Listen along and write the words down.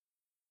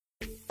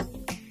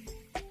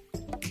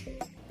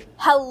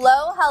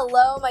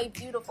Hello, my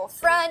beautiful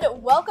friend.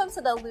 Welcome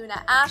to the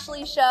Luna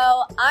Ashley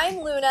Show. I'm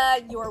Luna,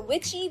 your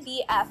witchy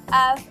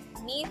BFF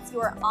meets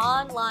your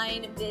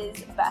online biz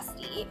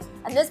bestie.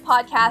 And this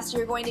podcast,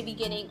 you're going to be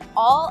getting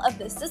all of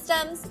the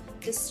systems,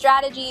 the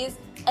strategies,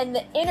 and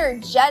the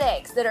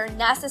energetics that are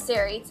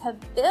necessary to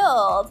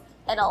build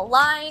an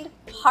aligned,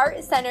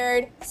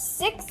 heart-centered,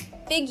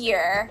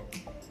 six-figure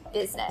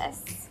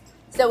business.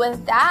 So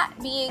with that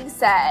being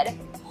said,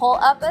 pull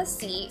up a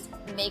seat,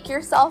 make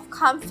yourself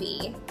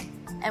comfy,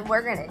 and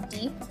we're gonna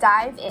deep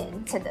dive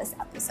into this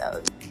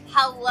episode.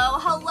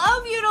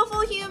 Hello,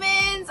 beautiful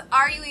humans.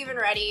 Are you even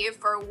ready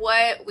for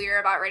what we're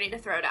about ready to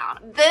throw down?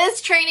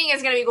 This training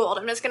is gonna be gold.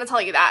 I'm just gonna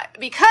tell you that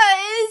because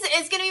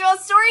it's gonna be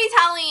about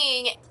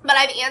storytelling. But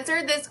I've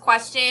answered this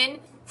question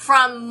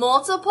from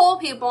multiple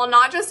people,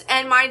 not just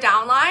in my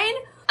downline.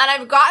 And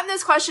I've gotten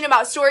this question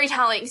about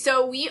storytelling.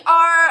 So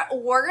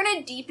we're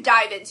gonna deep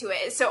dive into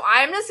it. So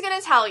I'm just gonna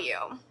tell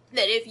you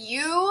that if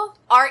you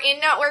are in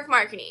network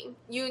marketing,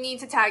 you need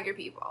to tag your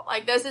people.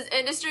 Like, this is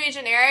industry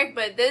generic,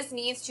 but this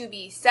needs to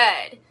be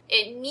said.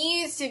 It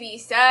needs to be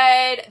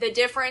said, the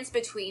difference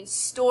between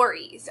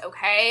stories,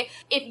 okay?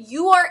 If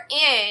you are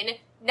in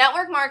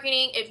network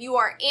marketing, if you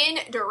are in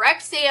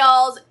direct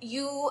sales,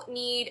 you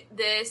need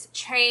this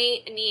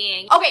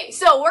training. Okay,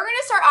 so we're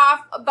gonna start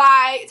off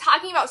by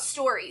talking about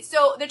stories.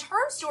 So the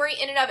term story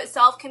in and of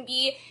itself can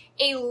be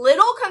a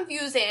little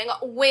confusing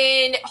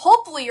when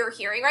hopefully you're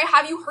hearing, right?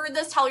 Have you heard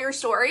this tell your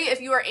story? If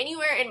you are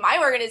anywhere in my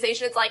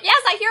organization, it's like, yes,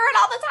 I hear it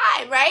all the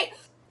time, right?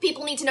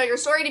 People need to know your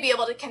story to be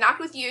able to connect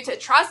with you, to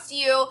trust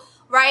you,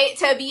 right?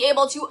 To be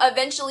able to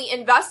eventually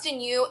invest in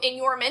you, in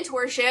your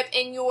mentorship,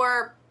 in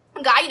your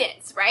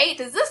guidance, right?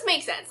 Does this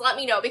make sense? Let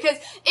me know, because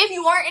if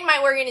you aren't in my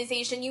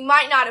organization, you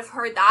might not have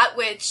heard that,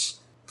 which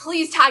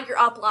please tag your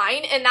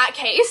upline in that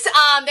case.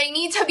 They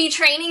need to be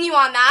training you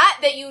on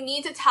that you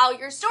need to tell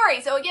your story.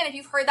 So again, if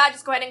you've heard that,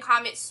 just go ahead and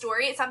comment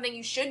story. It's something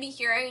you should be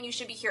hearing and you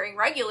should be hearing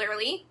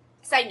regularly.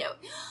 Side note.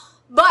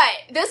 But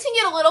this can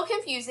get a little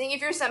confusing if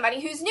you're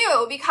somebody who's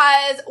new,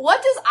 because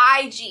what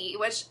does IG,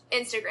 which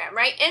Instagram,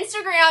 right?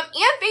 Instagram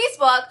and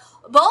Facebook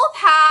both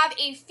have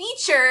a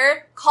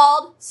feature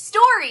called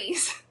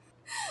stories.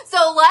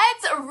 So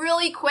let's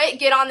really quick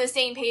get on the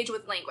same page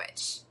with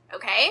language,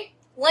 okay?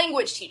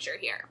 Language teacher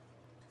here.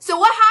 So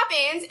what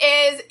happens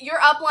is your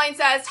upline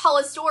says, tell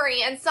a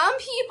story, and some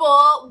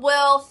people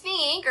will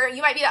think, or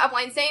you might be the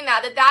upline saying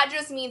that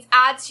just means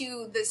add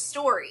to the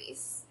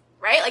stories,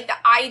 right? Like the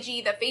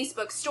IG, the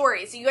Facebook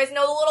stories. So you guys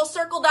know the little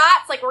circle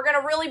dots? Like, we're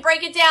gonna really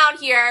break it down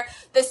here.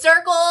 The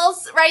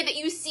circles, right, that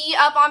you see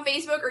up on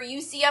Facebook or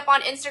you see up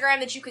on Instagram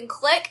that you can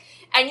click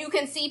and you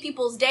can see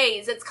people's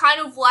days. It's kind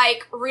of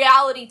like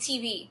reality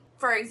TV,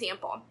 for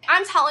example.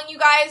 I'm telling you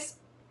guys,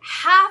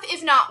 half,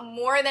 if not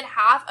more than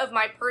half of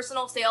my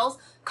personal sales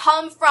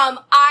come from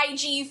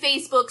IG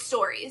Facebook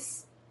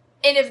stories.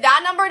 And if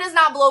that number does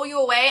not blow you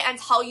away and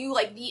tell you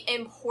like the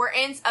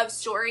importance of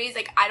stories,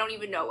 like I don't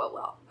even know what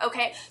will,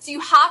 okay? So you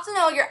have to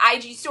know your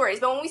IG stories.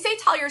 But when we say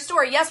tell your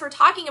story, yes, we're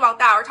talking about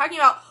that. We're talking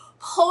about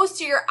post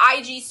to your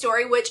IG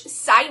story, which,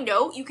 side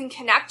note, you can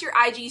connect your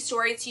IG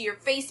story to your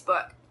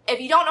Facebook. If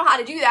you don't know how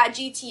to do that,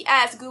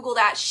 GTS, Google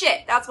that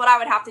shit. That's what I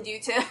would have to do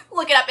to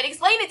look it up and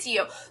explain it to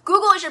you.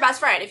 Google is your best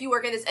friend if you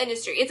work in this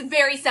industry. It's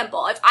very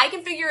simple. If I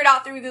can figure it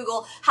out through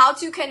Google, how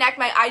to connect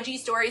my IG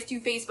stories to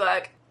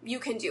Facebook, you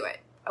can do it.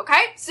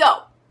 Okay?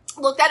 So,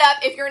 look that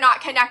up if you're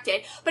not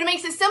connected. But it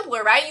makes it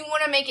simpler, right? You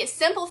want to make it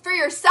simple for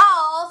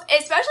yourself,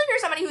 especially if you're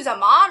somebody who's a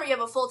mom or you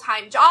have a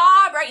full-time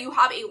job, right? You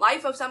have a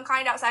life of some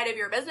kind outside of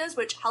your business,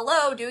 which,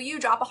 hello, do you?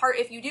 Drop a heart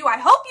if you do. I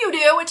hope you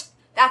do, which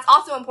that's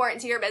also important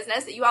to your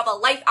business, that you have a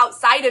life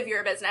outside of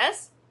your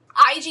business.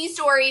 IG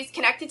stories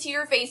connected to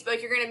your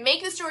Facebook. You're going to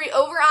make the story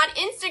over on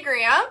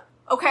Instagram,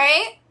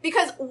 okay?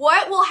 Because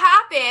what will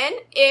happen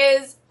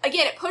is,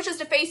 again, it pushes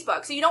to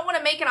Facebook. So you don't want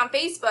to make it on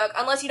Facebook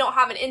unless you don't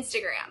have an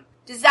Instagram.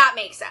 Does that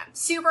make sense?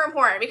 Super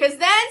important, because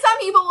then some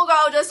people will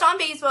go just on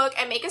Facebook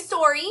and make a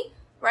story,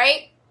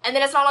 right? And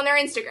then it's not on their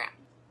Instagram.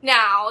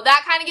 Now,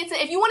 that kind of gets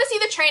it. If you want to see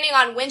the training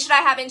on when should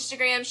I have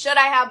Instagram, should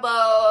I have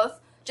both,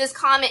 just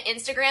comment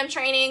Instagram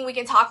training. We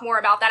can talk more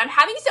about that. I'm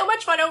having so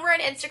much fun over on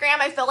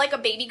Instagram. I feel like a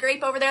baby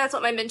grape over there. That's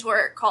what my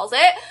mentor calls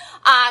it.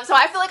 So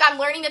I feel like I'm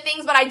learning the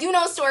things, but I do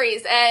know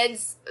stories and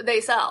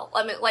they sell.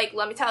 Let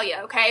me tell you,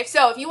 okay?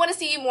 So if you want to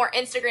see more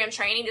Instagram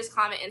training, just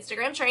comment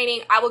Instagram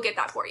training. I will get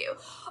that for you.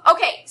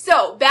 Okay,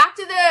 so back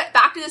to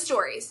the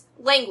stories.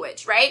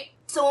 Language, right?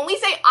 So when we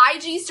say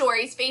IG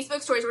stories,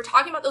 Facebook stories, we're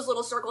talking about those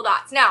little circle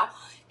dots. Now,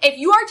 if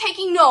you are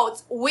taking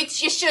notes,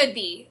 which you should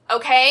be,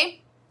 okay?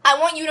 I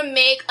want you to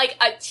make like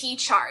a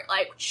T-chart.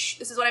 Like,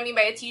 this is what I mean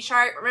by a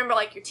T-chart. Remember,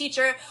 like your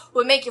teacher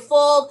would make you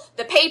fold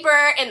the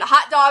paper in the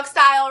hot dog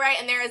style, right?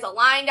 And there is a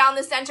line down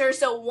the center.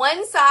 So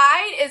one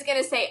side is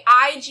going to say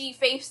IG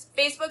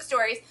Facebook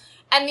stories.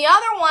 And the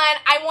other one,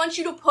 I want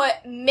you to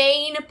put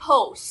main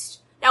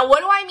post. Now, what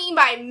do I mean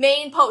by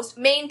main post?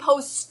 Main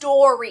post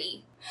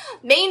story.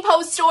 Main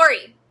post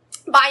story.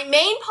 By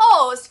main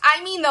post,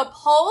 I mean the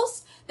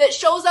post that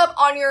shows up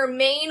on your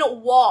main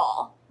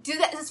wall.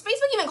 Does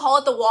Facebook even call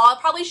it the wall? It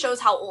probably shows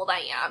how old I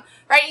am,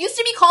 right? It used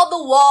to be called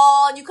the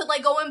wall, and you could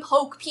like go and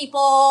poke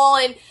people,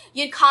 and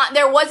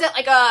there wasn't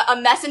like a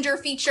messenger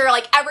feature,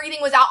 like everything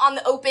was out on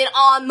the open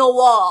on the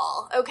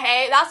wall,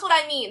 okay? That's what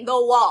I mean, the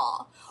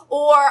wall.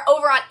 Or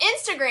over on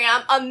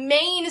Instagram, a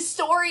main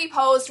story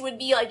post would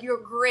be like your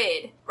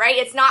grid, right?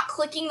 It's not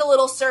clicking the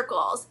little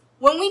circles.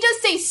 When we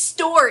just say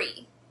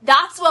story,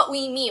 that's what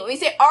we mean. When we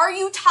say, are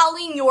you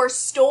telling your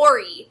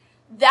story?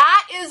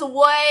 That is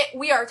what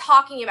we are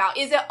talking about.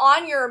 Is it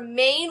on your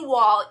main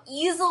wall,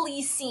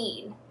 easily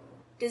seen?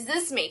 Does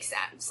this make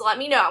sense? Let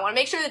me know. I want to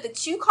make sure that the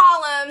two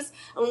columns,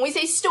 and when we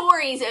say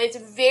stories, it's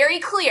very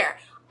clear.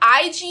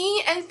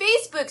 IG and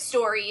Facebook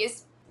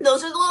stories,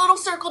 those are the little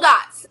circle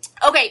dots.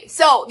 Okay,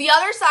 so the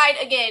other side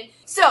again.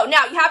 So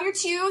now you have your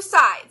two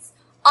sides.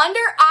 Under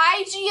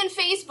IG and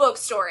Facebook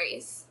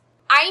stories,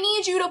 I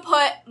need you to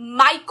put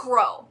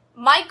micro.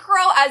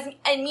 Micro as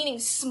and meaning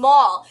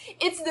small.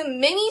 It's the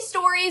mini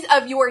stories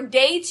of your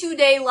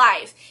day-to-day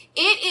life.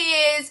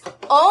 It is,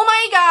 oh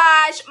my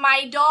gosh,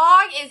 my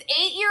dog is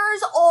 8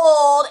 years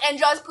old and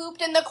just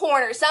pooped in the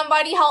corner.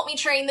 Somebody help me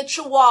train the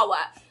Chihuahua.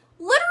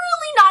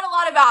 Literally not a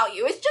lot of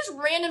value. It's just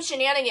random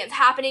shenanigans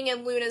happening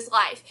in Luna's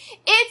life.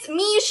 It's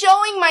me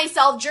showing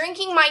myself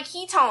drinking my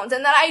ketones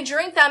and that I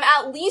drink them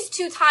at least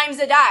 2 times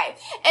a day.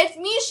 It's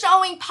me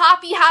showing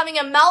Poppy having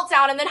a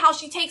meltdown and then how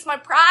she takes my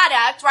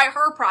product, right,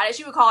 her product,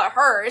 she would call it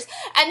hers,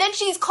 and then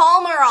she's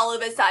calmer all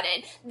of a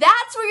sudden.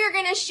 That's where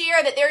you're gonna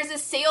share that there's a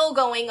sale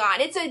going on.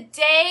 It's a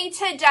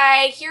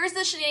day-to-day, here's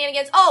the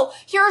shenanigans, oh,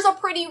 here's a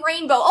pretty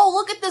rainbow, oh,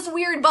 look at this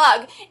weird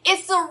bug.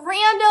 It's the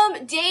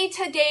random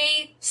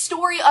day-to-day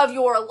story of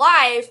your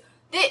life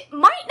that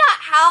might not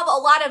have a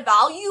lot of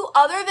value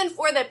other than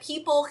for the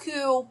people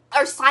who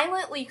are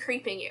silently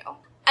creeping you.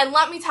 And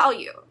let me tell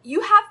you,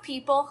 you have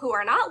people who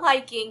are not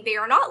liking, they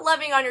are not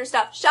loving on your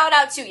stuff. Shout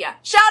out to you.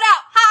 Shout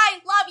out. Hi,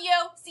 love you.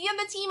 See you in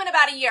the team in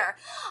about a year.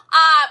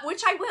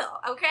 Which I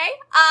will, okay?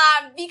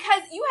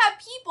 Because you have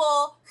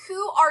people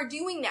who are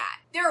doing that.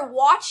 They're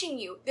watching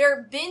you.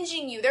 They're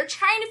binging you. They're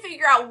trying to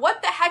figure out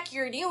what the heck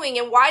you're doing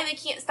and why they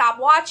can't stop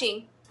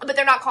watching, but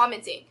they're not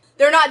commenting.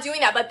 They're not doing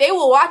that, but they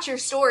will watch your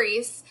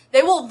stories.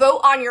 They will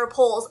vote on your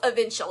polls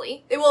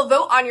eventually. They will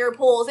vote on your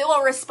polls. They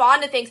will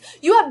respond to things.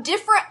 You have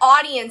different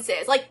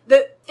audiences. Like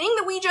the thing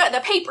that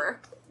the paper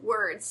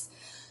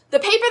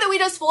that we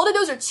just folded,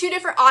 those are 2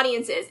 different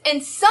audiences.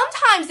 And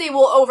sometimes they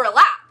will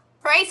overlap,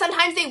 right?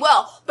 Sometimes they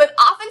will. But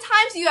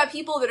oftentimes you have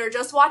people that are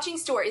just watching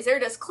stories. They're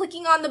just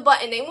clicking on the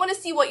button. They want to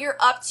see what you're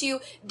up to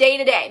day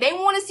to day. They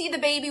want to see the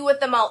baby with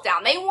the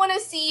meltdown. They want to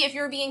see if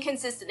you're being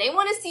consistent. They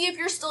want to see if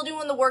you're still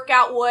doing the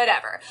workout,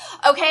 whatever.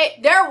 Okay?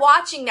 They're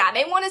watching that.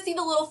 They want to see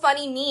the little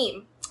funny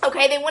meme.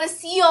 Okay? They want to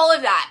see all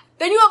of that.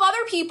 Then you have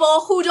other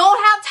people who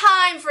don't have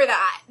time for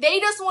that. They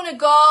just want to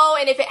go,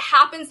 and if it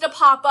happens to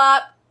pop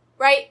up,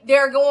 right,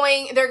 they're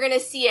gonna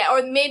see it.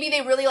 Or maybe they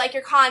really like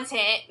your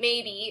content,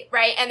 maybe,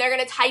 right, and they're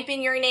gonna type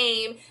in your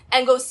name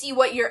and go see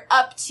what you're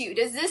up to.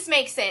 Does this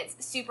make sense?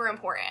 Super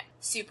important.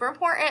 Super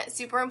important,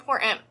 super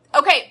important.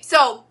 Okay,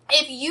 so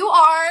if you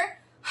are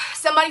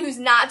somebody who's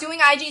not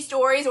doing IG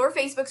stories or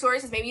Facebook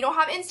stories, because maybe you don't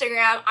have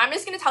Instagram, I'm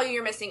just gonna tell you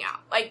you're missing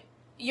out. Like,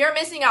 you're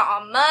missing out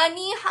on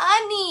money,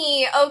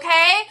 honey,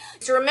 okay?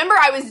 So remember,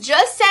 I was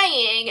just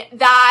saying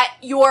that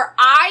your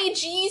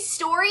IG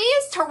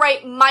stories to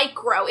write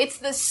micro. It's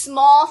the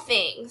small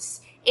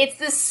things. It's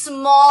the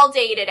small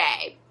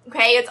day-to-day,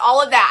 okay? It's all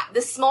of that,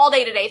 the small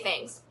day-to-day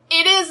things.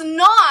 It is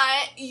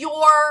not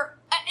your,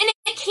 and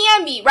it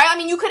can be, right? I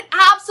mean, you could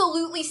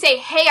absolutely say,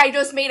 hey, I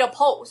just made a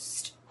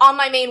post on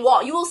my main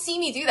wall. You will see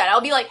me do that.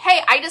 I'll be like,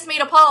 hey, I just made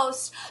a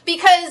post,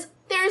 because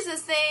there's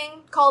this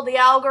thing called the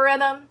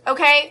algorithm,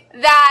 okay,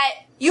 that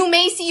you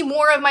may see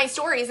more of my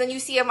stories than you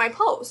see of my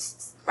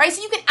posts, right?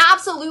 So you can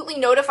absolutely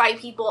notify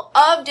people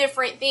of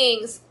different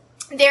things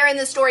there in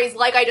the stories,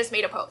 like I just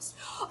made a post.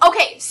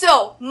 Okay,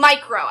 so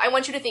micro. I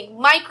want you to think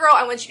micro.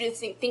 I want you to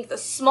think the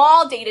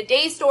small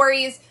day-to-day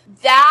stories.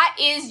 That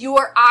is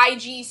your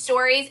IG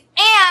stories.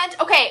 And,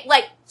 okay,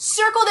 like,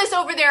 circle this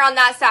over there on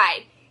that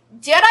side.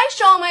 Did I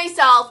show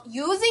myself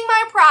using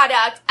my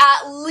product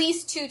at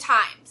least 2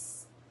 times?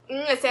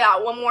 I'm gonna say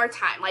that one more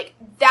time. Like,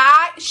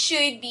 that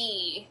should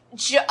be,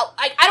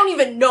 I don't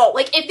even know.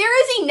 Like, if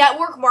there is a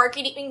network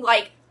marketing,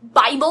 like,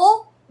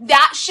 Bible,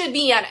 that should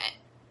be in it.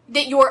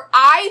 That your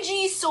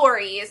IG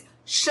stories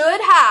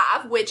should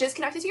have, which is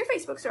connected to your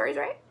Facebook stories,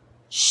 right?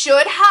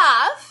 Should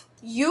have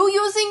you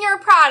using your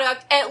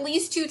product at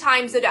least 2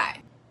 times a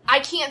day. I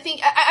can't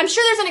think, I'm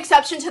sure there's an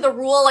exception to the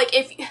rule, like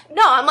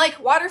I'm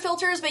like water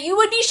filters, but you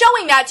would be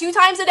showing that 2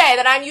 times a day,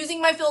 that I'm using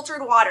my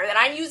filtered water, that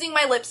I'm using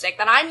my lipstick,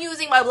 that I'm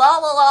using my blah,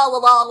 blah, blah, blah,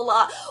 blah, blah,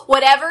 blah,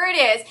 whatever it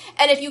is.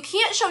 And if you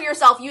can't show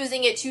yourself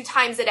using it 2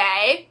 times a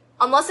day,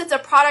 unless it's a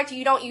product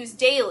you don't use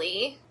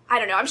daily, I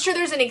don't know, I'm sure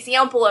there's an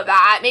example of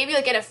that, maybe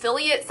like an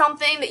affiliate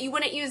something that you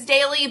wouldn't use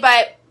daily,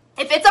 but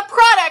if it's a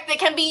product that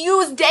can be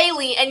used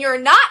daily and you're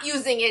not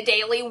using it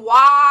daily,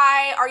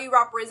 why are you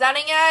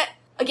representing it?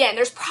 Again,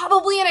 there's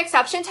probably an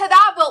exception to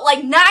that, but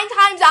like 9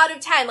 times out of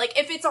 10, like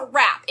if it's a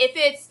wrap, if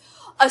it's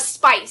a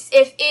spice,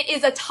 if it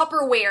is a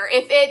Tupperware,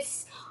 if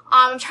it's,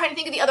 I'm trying to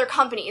think of the other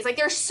companies. Like,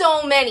 there's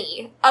so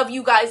many of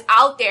you guys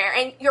out there,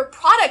 and your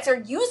products are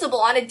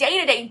usable on a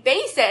day-to-day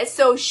basis,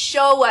 so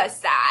show us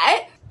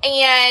that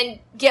and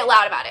get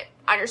loud about it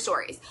on your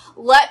stories.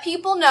 Let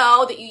people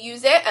know that you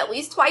use it at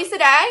least twice a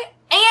day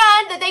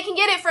and that they can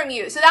get it from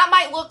you. So that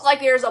might look like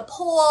there's a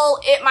poll.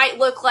 It might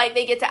look like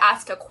they get to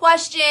ask a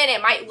question.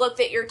 It might look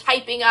that you're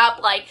typing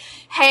up like,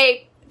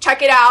 hey,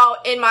 check it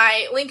out in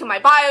my link in my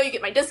bio. You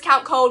get my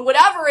discount code,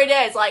 whatever it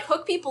is. Like,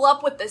 hook people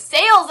up with the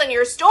sales in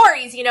your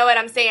stories. You know what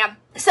I'm saying?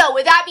 So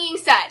with that being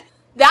said,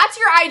 that's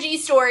your IG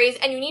stories,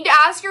 and you need to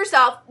ask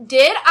yourself,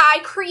 did I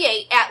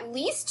create at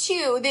least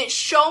 2 that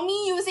show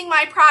me using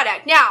my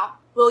product? Now,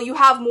 will you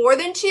have more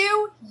than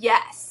 2?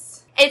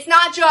 Yes. It's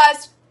not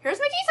just, here's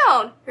my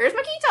ketone, here's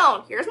my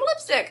ketone, here's my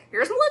lipstick,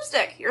 here's my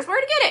lipstick, here's where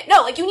to get it.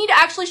 No, like, you need to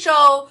actually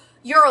show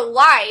your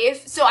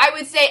life. So I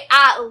would say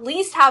at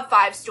least have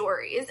 5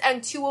 stories,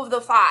 and 2 of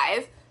the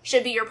 5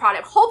 should be your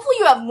product. Hopefully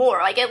you have more,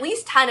 like at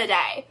least 10 a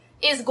day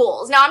is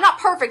goals. Now, I'm not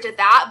perfect at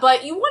that,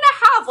 but you want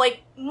to have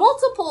like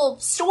multiple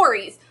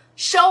stories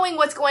showing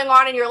what's going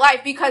on in your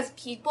life, because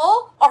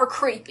people are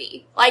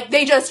creepy. Like,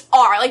 they just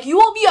are. Like, you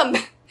will be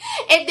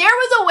if there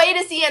was a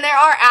way to see, and there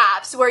are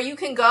apps where you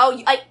can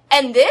go, like,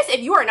 and this,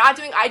 if you are not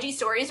doing IG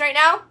stories right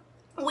now,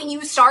 when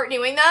you start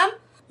doing them,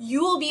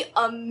 you will be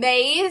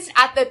amazed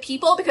at the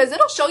people, because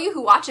it'll show you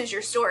who watches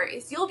your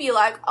stories. You'll be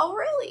like, oh,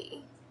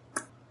 really?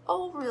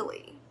 Oh,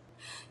 really?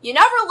 You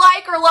never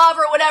like or love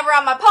or whatever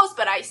on my post,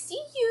 but I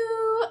see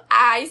you.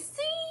 I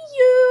see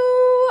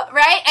you,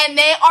 right? And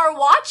they are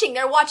watching.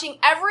 They're watching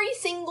every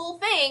single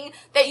thing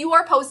that you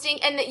are posting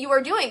and that you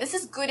are doing. This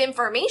is good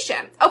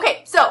information.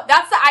 Okay, so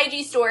that's the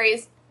IG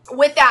stories.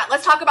 With that,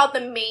 let's talk about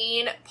the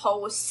main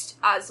post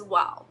as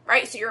well,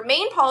 right? So your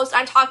main post,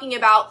 I'm talking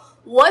about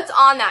what's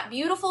on that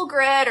beautiful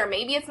grid, or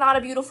maybe it's not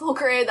a beautiful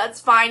grid.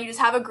 That's fine. You just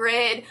have a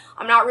grid.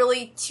 I'm not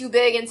really too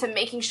big into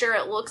making sure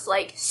it looks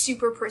like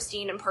super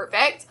pristine and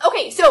perfect.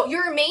 Okay, so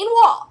your main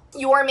wall,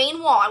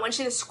 I want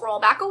you to scroll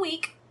back a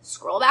week.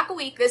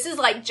 This is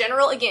like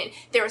general, again,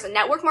 there was a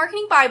network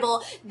marketing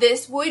Bible.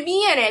 This would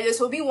be in it. This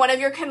would be one of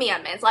your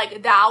commandments,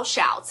 like thou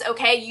shalt,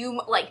 okay?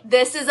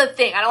 This is a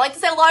thing. I don't like to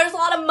say there's a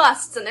lot of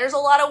musts and there's a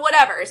lot of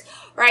whatevers,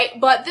 right?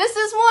 But this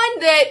is one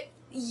that,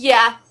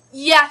 yeah,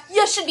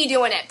 you should be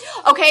doing it.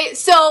 Okay,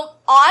 so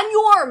on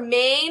your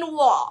main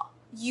wall,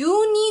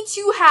 you need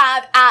to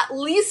have at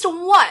least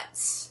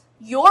once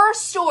your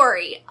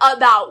story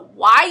about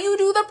why you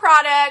do the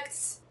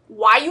products,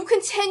 why you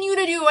continue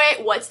to do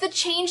it, what's the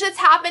change that's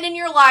happened in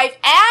your life,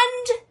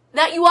 and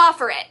that you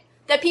offer it,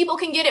 that people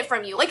can get it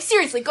from you. Like,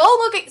 seriously, go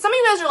look at, some of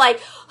you guys are like,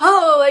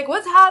 oh, like,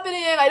 what's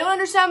happening? I don't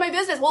understand my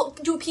business. Well,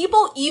 do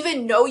people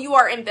even know you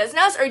are in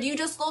business, or do you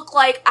just look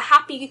like a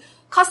happy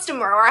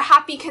customer or a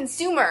happy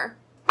consumer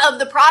of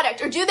the product?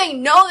 Or do they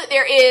know that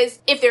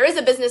if there is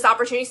a business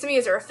opportunity, some of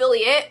you guys are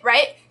affiliate,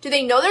 right? Do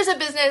they know there's a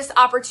business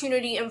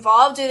opportunity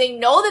involved? Do they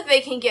know that they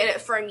can get it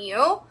from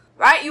you?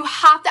 Right? You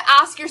have to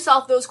ask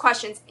yourself those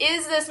questions.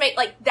 Is this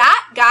like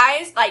that,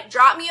 guys? Like,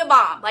 drop me a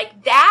bomb.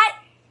 Like, that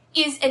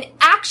is an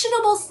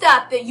actionable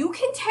step that you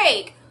can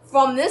take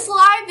from this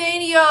live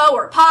video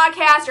or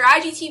podcast or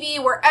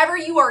IGTV, wherever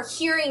you are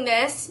hearing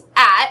this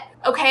at,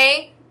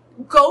 okay?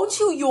 Go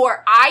to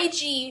your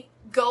IG,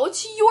 go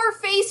to your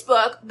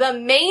Facebook, the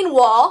main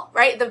wall,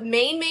 right? The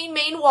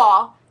main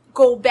wall.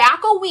 Go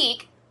back a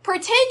week.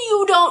 Pretend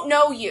you don't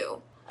know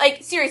you.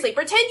 Like, seriously,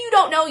 pretend you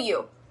don't know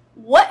you.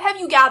 What have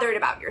you gathered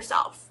about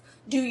yourself?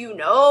 Do you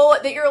know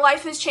that your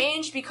life has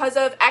changed because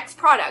of X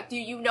product? Do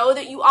you know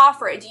that you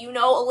offer it? Do you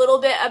know a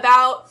little bit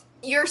about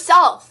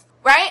yourself,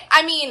 right?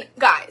 I mean,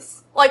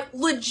 guys, like,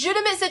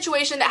 legitimate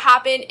situation that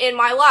happened in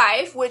my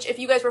life, which if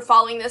you guys were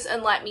following this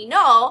and let me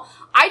know,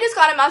 I just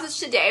got a message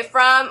today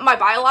from my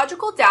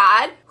biological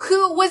dad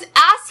who was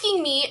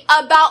asking me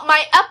about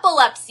my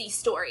epilepsy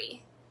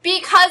story,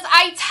 because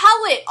I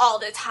tell it all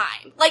the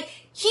time. Like,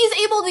 he's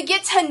able to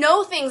get to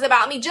know things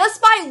about me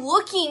just by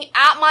looking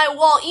at my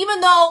wall,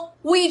 even though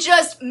we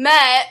just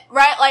met,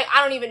 right? Like,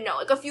 I don't even know,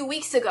 like a few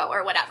weeks ago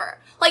or whatever.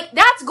 Like,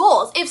 that's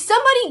goals. If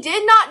somebody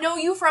did not know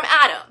you from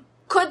Adam,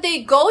 could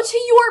they go to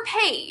your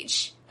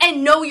page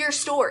and know your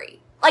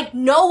story? Like,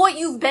 know what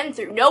you've been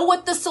through, know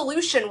what the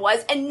solution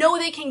was, and know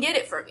they can get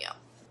it from you.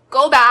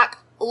 Go back,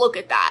 look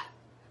at that.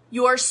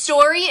 Your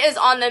story is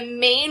on the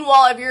main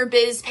wall of your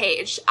biz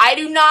page.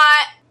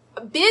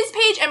 Biz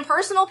page and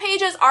personal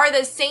pages are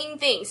the same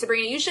thing,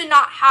 Sabrina. You should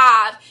not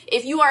have,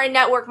 if you are in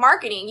network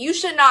marketing, you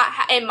should not,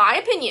 in my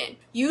opinion,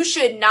 you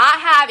should not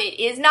have, it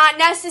is not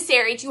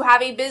necessary to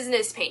have a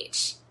business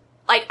page.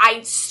 Like,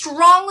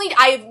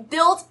 I've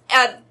built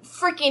a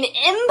freaking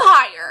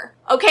empire,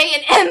 okay?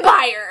 An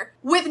empire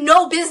with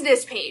no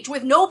business page,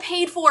 with no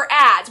paid for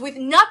ads, with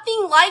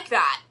nothing like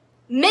that.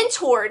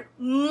 Mentored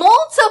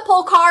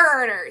multiple car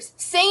earners.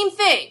 Same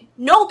thing.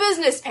 No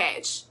business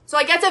page. So,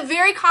 like, that's a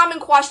very common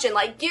question.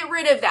 Like, get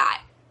rid of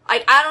that.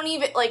 Like, I don't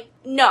even, like,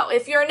 no.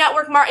 If you're a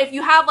network if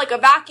you have, like, a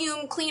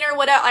vacuum cleaner,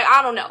 whatever, like,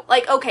 I don't know.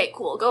 Like, okay,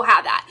 cool. Go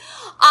have that.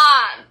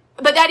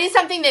 But that is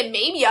something that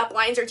maybe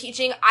uplines are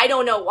teaching. I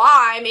don't know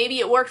why. Maybe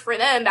it worked for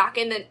them back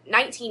in the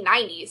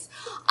 1990s.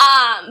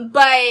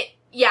 But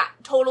yeah,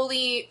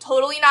 totally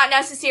not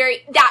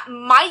necessary. That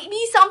might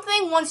be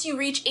something once you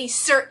reach a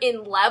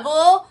certain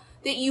level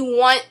that you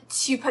want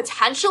to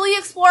potentially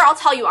explore. I'll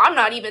tell you, I'm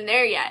not even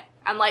there yet.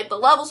 I'm like, the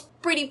level's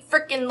pretty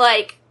freaking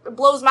like, it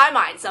blows my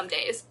mind some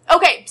days.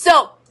 Okay,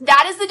 so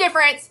that is the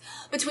difference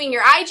between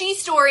your IG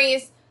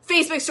stories,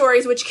 Facebook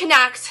stories, which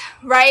connect,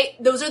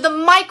 right? Those are the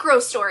micro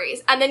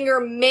stories. And then your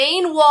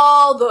main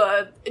wall,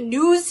 the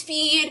news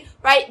feed,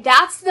 right?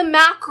 That's the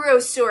macro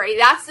story.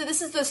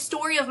 This is the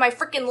story of my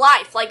freaking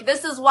life. Like,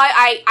 this is why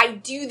I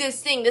do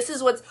this thing. This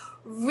is what's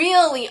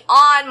really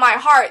on my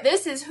heart.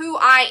 This is who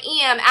I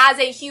am as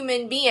a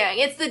human being.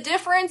 It's the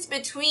difference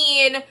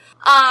between,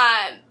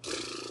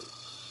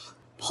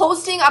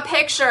 posting a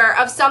picture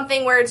of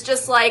something where it's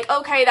just like,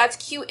 okay, that's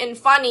cute and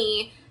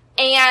funny,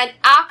 and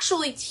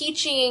actually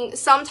teaching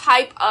some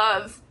type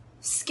of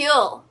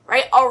skill,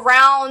 right?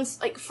 Around,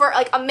 like, for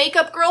like a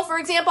makeup girl, for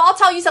example, I'll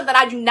tell you something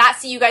I do not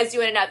see you guys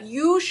doing enough.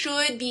 You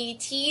should be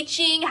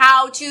teaching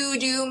how to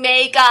do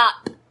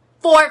makeup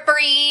for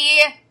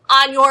free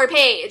on your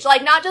page.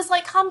 Like, not just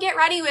like, come get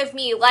ready with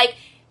me. Like,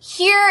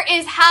 here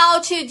is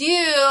how to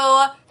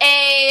do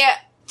a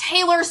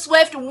Taylor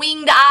Swift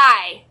winged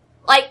eye.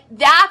 Like,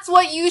 that's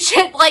what you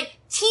should, like,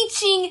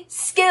 teaching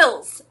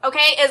skills,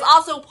 okay, is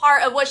also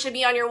part of what should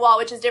be on your wall,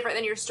 which is different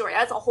than your story.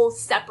 That's a whole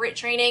separate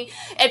training.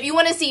 If you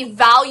want to see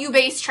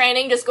value-based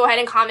training, just go ahead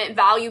and comment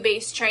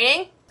value-based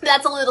training.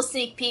 That's a little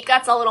sneak peek.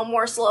 That's a little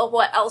morsel of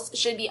what else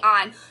should be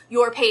on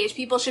your page.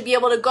 People should be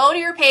able to go to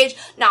your page,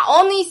 not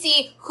only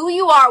see who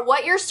you are,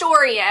 what your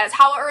story is,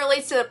 how it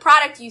relates to the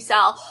product you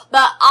sell,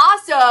 but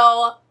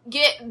also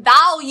get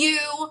value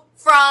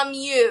from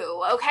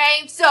you,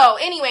 okay? So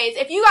anyways,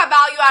 if you got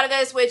value out of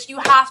this, which you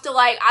have to,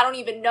 like, I don't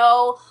even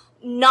know,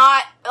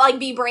 not, like,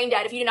 be brain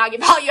dead if you did not get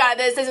value out of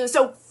this. This was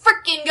so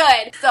freaking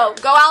good. So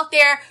go out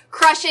there,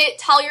 crush it,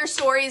 tell your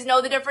stories, know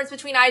the difference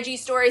between IG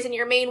stories and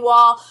your main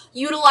wall,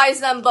 utilize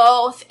them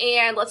both,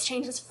 and let's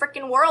change this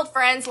freaking world,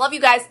 friends. Love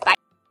you guys. Bye.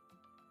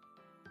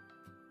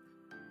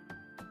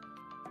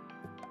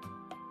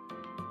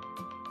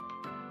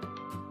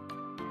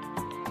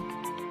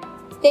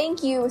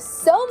 Thank you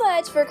so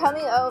much for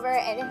coming over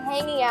and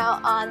hanging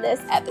out on this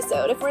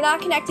episode. If we're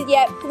not connected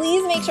yet,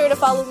 please make sure to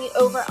follow me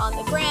over on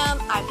the gram.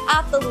 I'm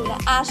at the Luna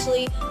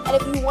Ashley. And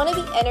if you want to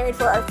be entered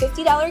for our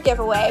 $50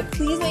 giveaway,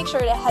 please make sure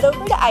to head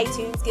over to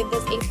iTunes, give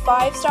this a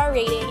 5-star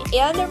rating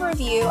and a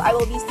review. I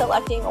will be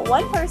selecting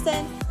one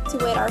person to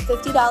win our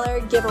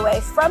 $50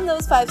 giveaway from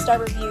those 5-star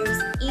reviews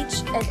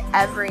each and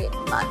every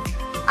month.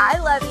 I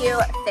love you.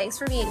 Thanks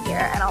for being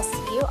here, and I'll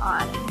see you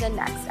on the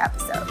next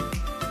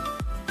episode.